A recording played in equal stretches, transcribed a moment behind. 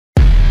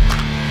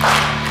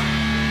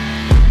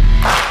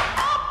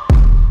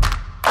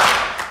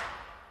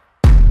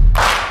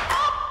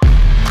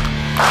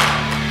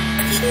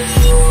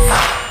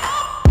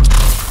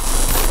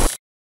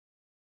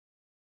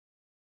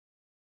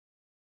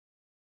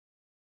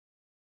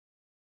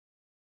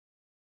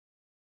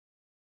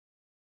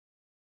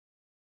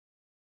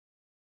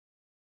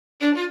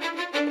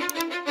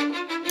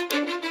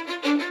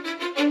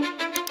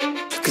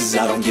Cause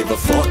I don't give a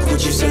fuck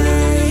what you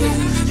say.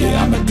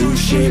 Yeah, I'ma do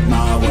shit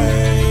my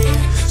way.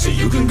 So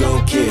you can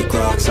go kick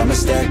rocks, I'ma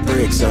stack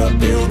bricks up,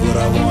 build what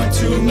I want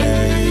to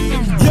make.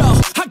 Yo,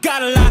 I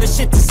got a lot of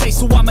shit to say,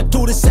 so I'ma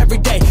do this every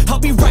day.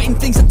 I'll be writing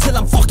things until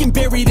I'm fucking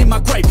buried in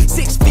my grave.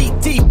 6 feet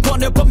deep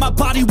under, but my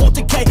body won't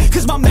decay.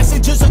 Cause my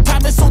messages are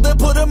timeless, so they'll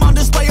put them on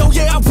display. Oh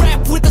yeah, I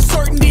rap with a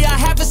certainty, I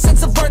have a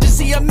sense of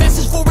urgency. A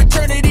message for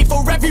eternity,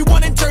 for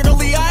everyone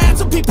internally. I had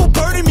some people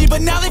burning me,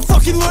 but now they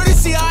fucking learn to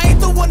see I ain't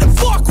the one to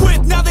fuck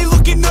with, now they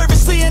looking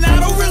nervously. And I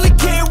don't really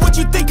care what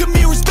you think of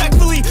me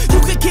respectfully. You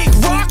can kick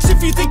rocks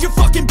if you think you're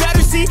fucking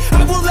better, see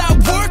I will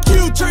outwork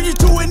you, turn you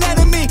to an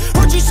enemy.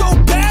 Hurt you so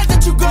bad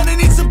that you're gonna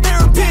need some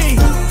therapy.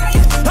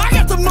 I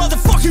got the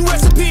motherfucking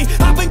recipe,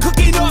 I've been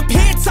cooking up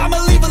hits,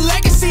 I'ma leave a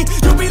legacy.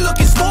 You'll be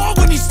looking small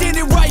when you're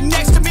standing right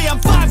next to me. I'm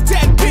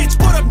 5'10", bitch,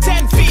 but I'm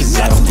 10 feet next to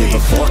me. I don't give a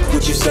fuck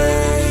what you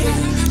say.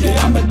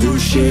 Yeah, I'ma do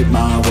shit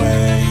my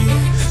way.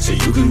 So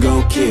you can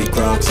go kick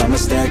rocks, I'ma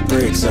stack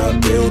bricks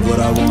up, build what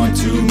I want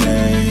to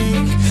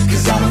make.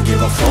 Cause I don't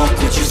give a fuck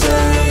what you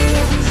say.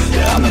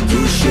 Yeah, I'ma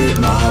do shit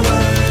my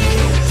way.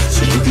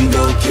 So you can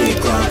go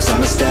kick rocks,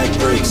 I'ma stack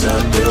bricks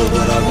up, build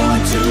what I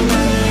want to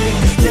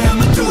make. Yeah,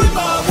 I'ma do it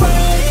my way.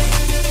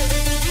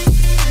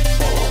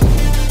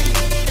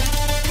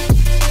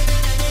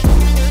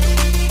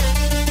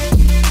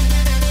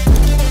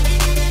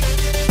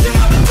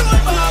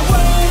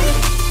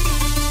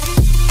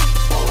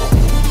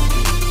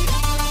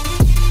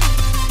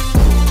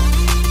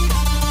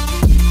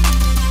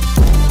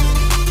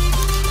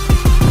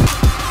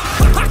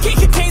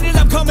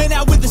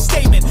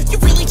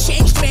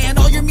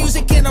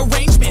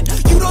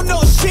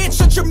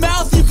 Shut your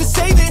mouth, you can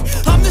save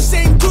it. I'm the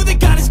same dude that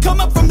got his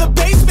come up from the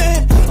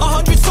basement.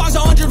 100 songs,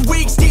 100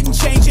 weeks, didn't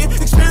change it.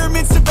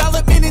 Experiments,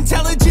 development,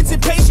 intelligence,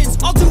 and patience.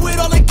 I'll do it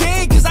all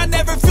again, cause I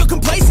never feel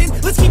complacent.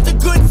 Let's keep the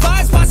good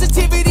vibes,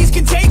 positivity's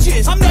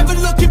contagious. I'm never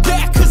looking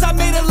back, cause I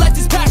made a life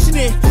that's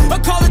passionate. A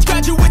college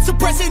graduate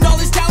suppressing all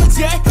his talents,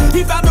 yeah.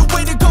 He found a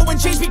way to go and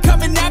change,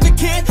 become an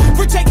advocate.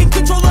 For taking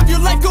control of your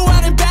life, go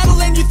out and battle.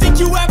 And you think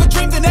you have a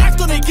dream, then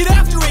act on it. Get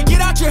after it,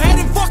 get out your head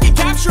and fucking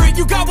capture it.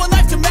 You got one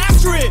life to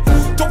master it.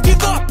 Don't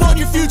give up on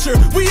your future,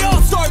 we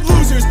all start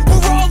losers.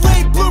 We're all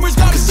late bloomers,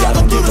 gotta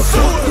struggle through the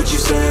sewer. What you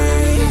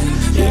say?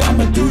 Yeah,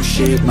 I'ma do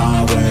shit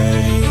my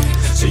way.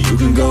 So you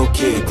can go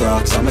kick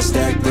rocks, I'ma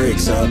stack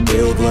bricks up,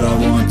 build what I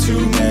want to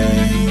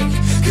make.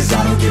 Cause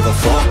I don't give a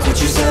fuck what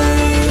you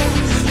say.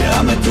 Yeah,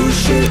 I'ma do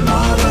shit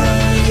my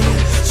way.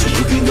 So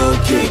you can go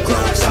kick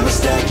rocks, I'ma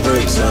stack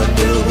bricks up,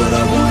 build what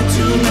I want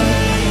to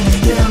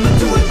make. Yeah, I'ma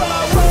do it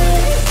my way.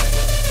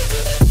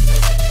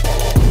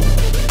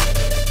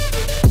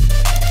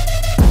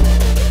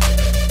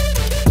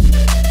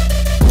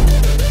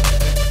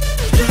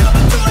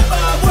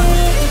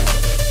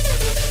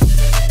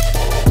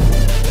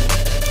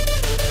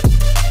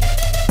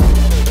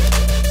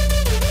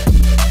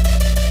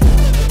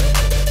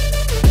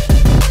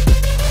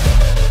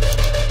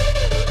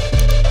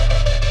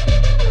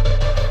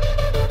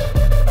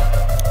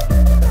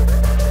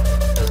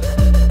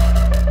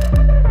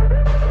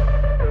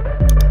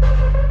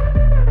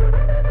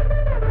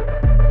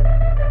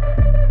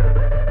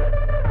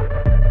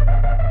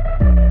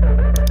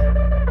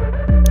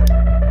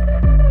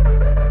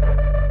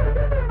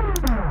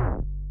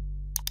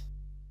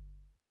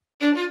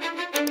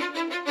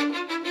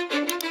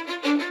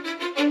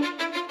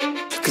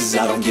 Cause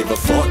I don't give a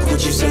fuck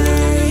what you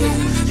say.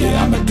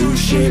 Yeah, I'ma do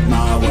shit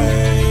my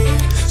way.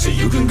 So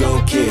you can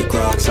go kick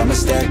rocks, I'ma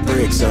stack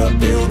bricks up,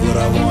 build what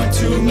I want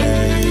to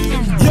make.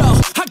 Yo,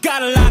 I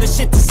got a lot of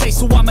shit to say,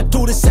 so I'ma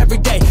do this every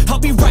day. I'll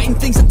be writing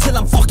things until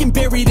I'm fucking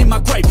buried in my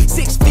grave.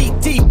 6 feet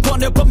deep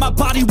under, but my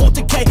body won't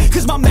decay.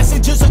 Cause my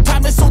messages are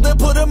timeless, so they'll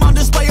put them on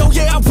display. Oh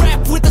yeah, I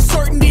rap with a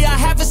certainty, I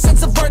have a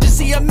sense of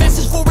urgency. A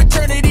message for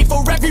eternity,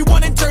 for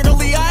everyone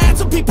internally. I had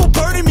some people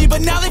burning me,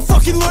 but now they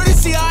fucking learn to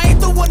see I ain't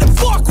the one to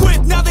fuck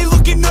with, now they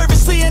looking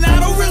nervously. And I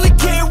don't really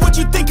care what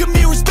you think of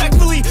me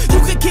respectfully. You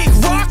can kick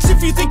rocks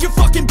if you think you're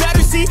fucking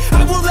better, see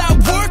I will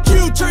outwork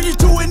you, turn you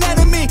to an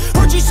enemy.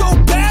 Hurt you so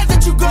bad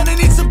that you're gonna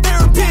need some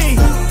therapy.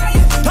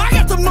 I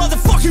got the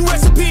motherfucking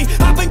recipe,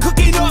 I've been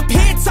cooking up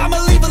hits,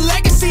 I'ma leave a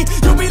legacy.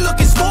 You'll be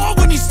looking small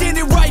when you're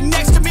standing right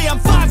next to me. I'm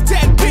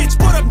 5'10", bitch,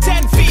 but I'm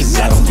 10 feet next to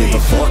me. I don't give a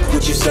fuck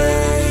what you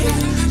say.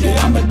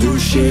 Yeah, I'ma do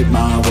shit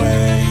my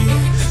way.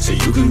 So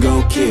you can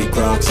go kick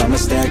rocks, I'ma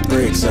stack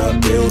bricks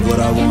up, build what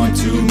I want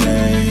to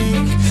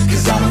make.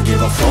 Cause I don't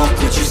give a fuck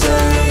what you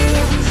say.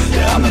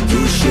 Yeah, I'ma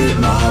do shit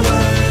my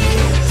way.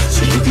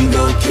 So you can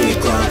go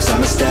kick rocks,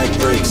 I'ma stack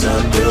bricks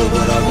up, build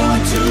what I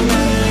want to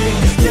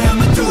make. Yeah,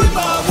 I'ma do it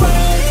my way.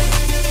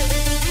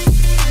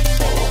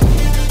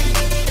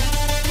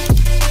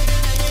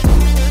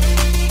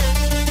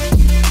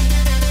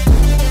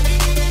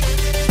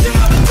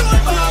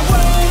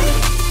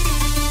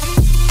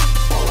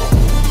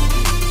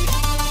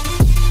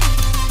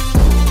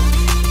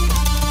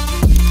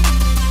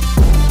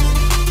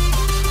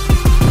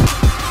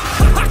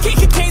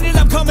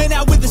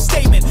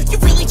 You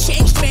really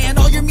changed, man,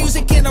 all your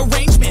music and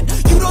arrangement.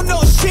 You don't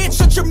know shit,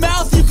 shut your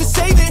mouth, you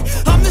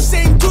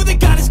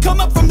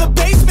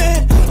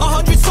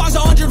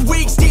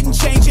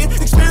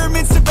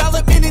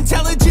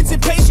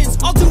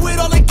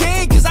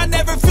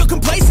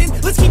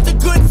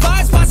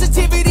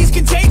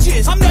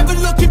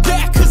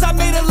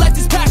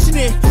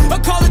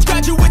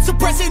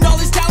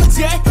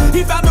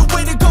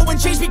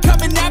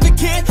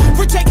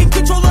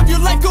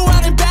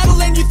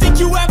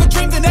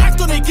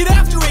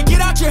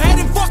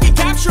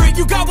capture it.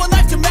 You got one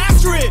life to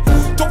master it.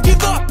 Don't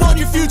give up on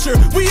your future.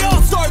 We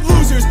all start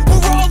losers.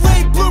 We're all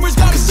late bloomers.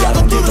 Gotta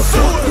struggle through the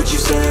sewer. What you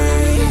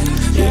say?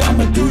 Yeah,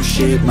 I'ma do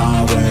shit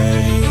my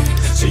way.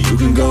 So you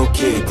can go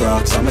kick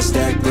rocks, I'ma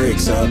stack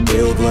bricks up,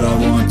 build what I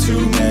want to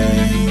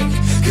make.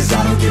 Cause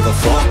I don't give a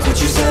fuck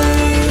what you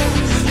say.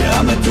 Yeah,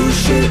 I'ma do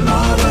shit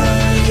my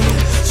way.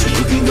 So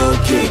you can go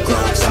kick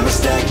rocks, I'ma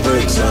stack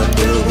bricks up,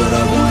 build what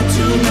I want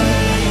to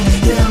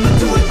make. Yeah, I'ma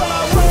do it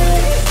my way.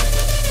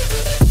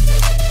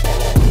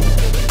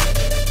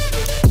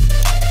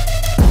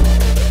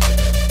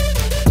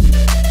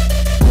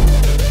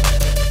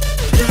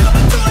 Yeah,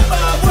 I'ma do it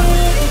my way.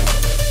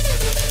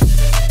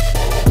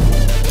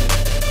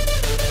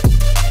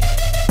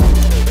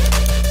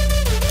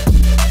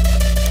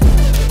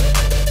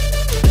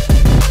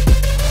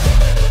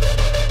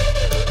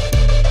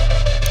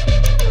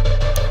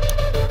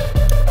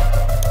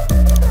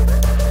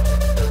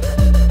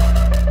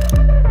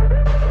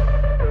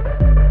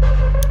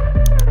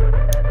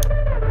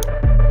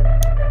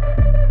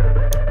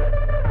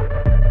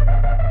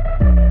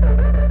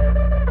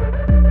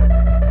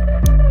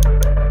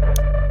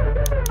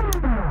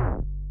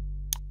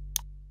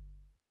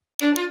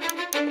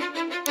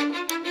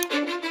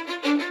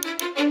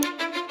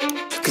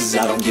 Cause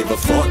I don't give a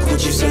fuck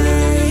what you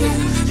say.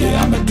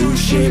 Yeah, I'ma do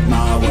shit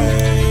my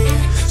way.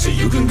 So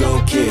you can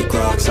go kick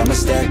rocks, I'ma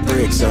stack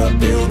bricks up,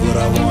 build what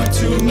I want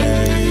to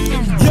make.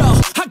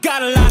 Yo, I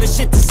got a lot of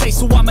shit to say,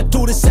 so I'ma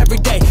do this every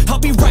day. I'll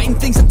be writing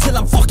things until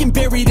I'm fucking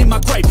buried in my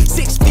grave.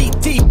 6 feet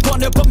deep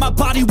under, but my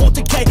body won't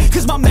decay.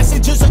 Cause my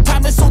messages are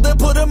timeless, so they'll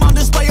put them on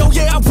display. Oh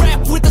yeah, I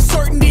rap with a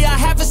certainty, I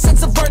have a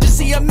sense of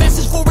urgency. A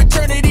message for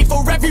eternity,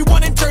 for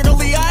everyone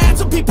internally. I had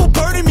some people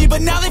burning me,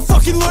 but now they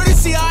fucking learn to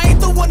see I ain't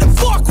the one to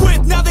fuck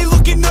with. Now they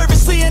looking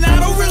nervously, and I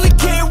don't really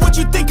care what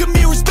you think of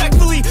me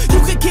respectfully. You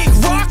can kick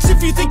rocks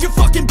if you think you're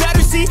fucking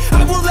better, see.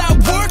 I will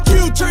outwork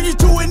you, turn you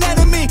to an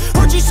enemy.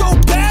 Hurt you so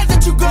bad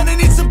that you're gonna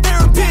need some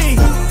therapy.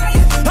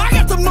 I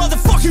got the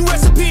motherfucking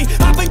recipe.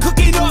 I've been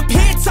cooking up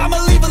hits, I'ma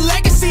leave a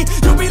legacy.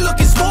 You'll be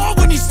looking small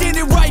when you're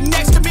standing right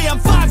next to me. I'm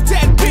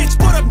 5'10", bitch,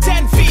 but I'm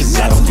 10 feet next to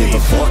me. I don't give a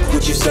fuck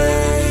what you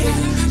say.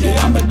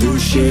 Yeah, I'ma do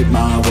shit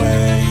my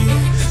way.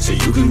 So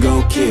you can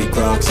go kick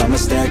rocks, I'ma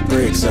stack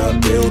bricks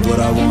up, build what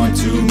I want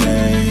to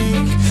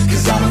make.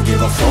 Cause I don't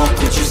give a fuck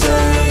what you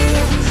say.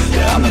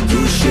 Yeah, I'ma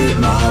do shit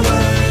my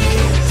way.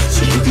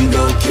 So you can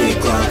go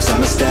kick rocks,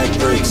 I'ma stack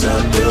bricks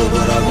up, build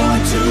what I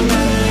want to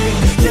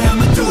make. Yeah,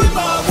 I'ma do it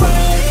my way.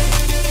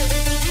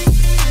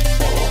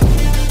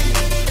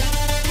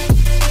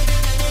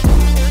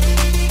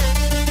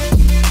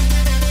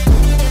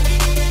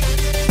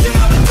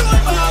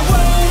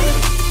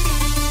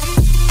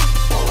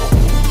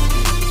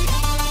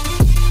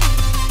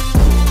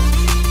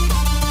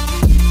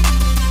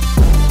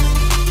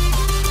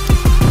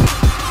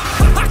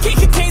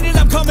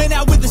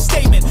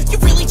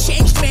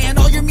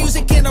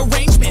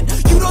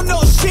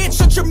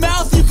 Shut your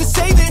mouth, you can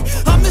save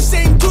it. I'm the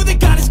same dude that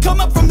got his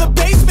come up from the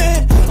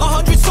basement.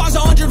 100 songs,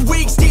 100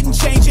 weeks, didn't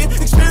change it.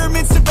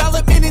 Experiments,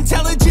 development,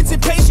 intelligence,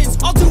 and patience.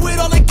 I'll do it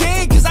all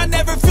again, cause I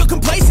never feel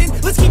complacent.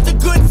 Let's keep the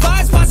good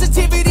vibes,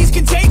 positivity's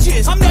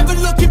contagious. I'm never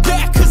looking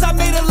back, cause I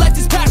made a life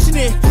that's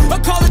passionate. A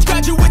college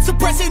graduate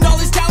suppressing all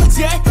his talents,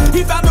 yeah.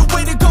 He found a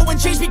way to go and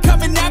change,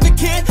 become an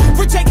advocate.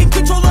 For taking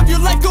control of your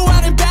life, go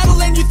out and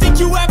battle. And you think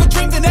you have a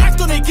dream, then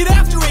act on it. Get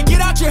after it, get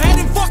out your head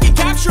and fucking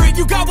capture it.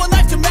 You got one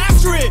life to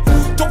master it.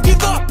 Don't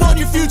give up on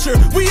your future.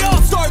 We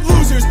all start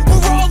losers.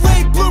 We're all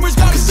late bloomers.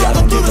 Gotta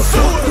struggle through the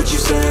sewer. What you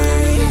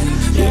say?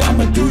 Yeah,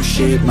 I'ma do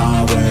shit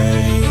my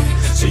way.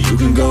 So you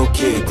can go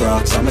kick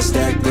rocks, I'ma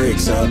stack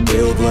bricks up,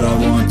 build what I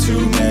want to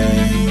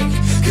make.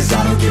 Cause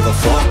I don't give a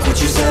fuck what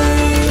you say.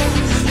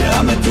 Yeah,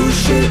 I'ma do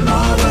shit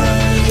my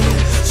way.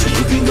 So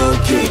you can go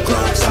kick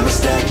rocks, I'ma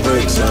stack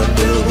bricks up,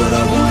 build